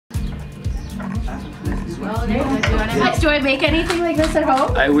Do I make anything like this at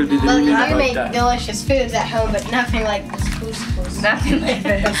home? I will be doing it I about make that. delicious foods at home, but nothing like this couscous. Nothing like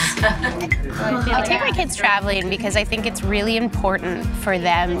this. I take my kids traveling because I think it's really important for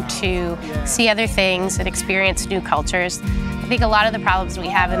them to see other things and experience new cultures. I think a lot of the problems we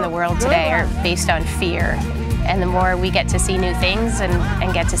have in the world today are based on fear. And the more we get to see new things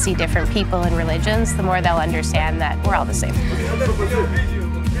and get to see different people and religions, the more they'll understand that we're all the same.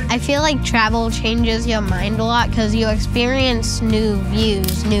 I feel like travel changes your mind a lot because you experience new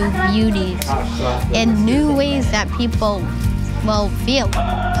views, new beauties, and new ways that people will feel.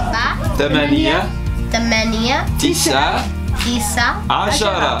 ثمانية 9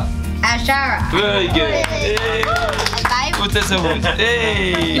 عشرة 10. Very good. متزوج.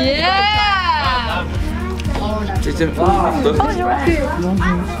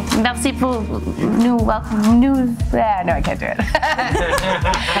 Merci pour nous welcome. No, I can't do it.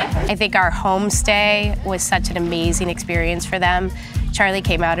 I think our homestay was such an amazing experience for them. Charlie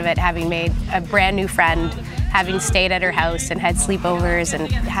came out of it having made a brand new friend, having stayed at her house and had sleepovers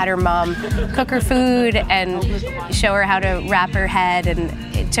and had her mom cook her food and show her how to wrap her head.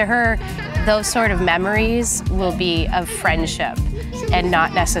 And to her, those sort of memories will be of friendship and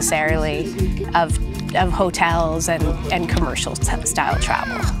not necessarily of hotels and commercial style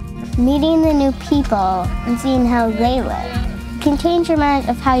travel. Meeting the new people and seeing how they live can change your mind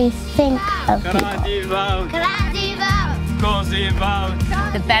of how you think of people.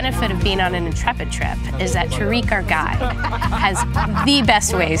 The benefit of being on an Intrepid trip is that Tariq, our guide, has the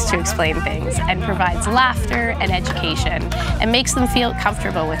best ways to explain things and provides laughter and education and makes them feel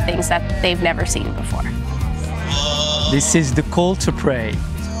comfortable with things that they've never seen before. This is the call to pray.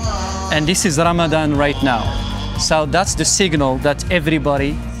 And this is Ramadan right now. So that's the signal that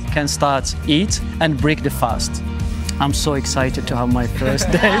everybody can start eat and break the fast. I'm so excited to have my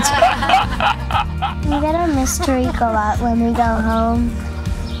first date. I'm gonna miss Tariq a lot when we go home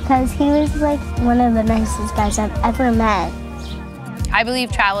because he was like one of the nicest guys I've ever met. I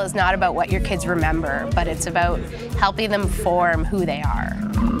believe travel is not about what your kids remember, but it's about helping them form who they are.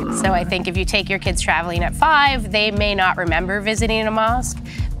 So I think if you take your kids traveling at 5, they may not remember visiting a mosque,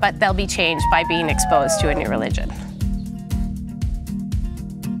 but they'll be changed by being exposed to a new religion.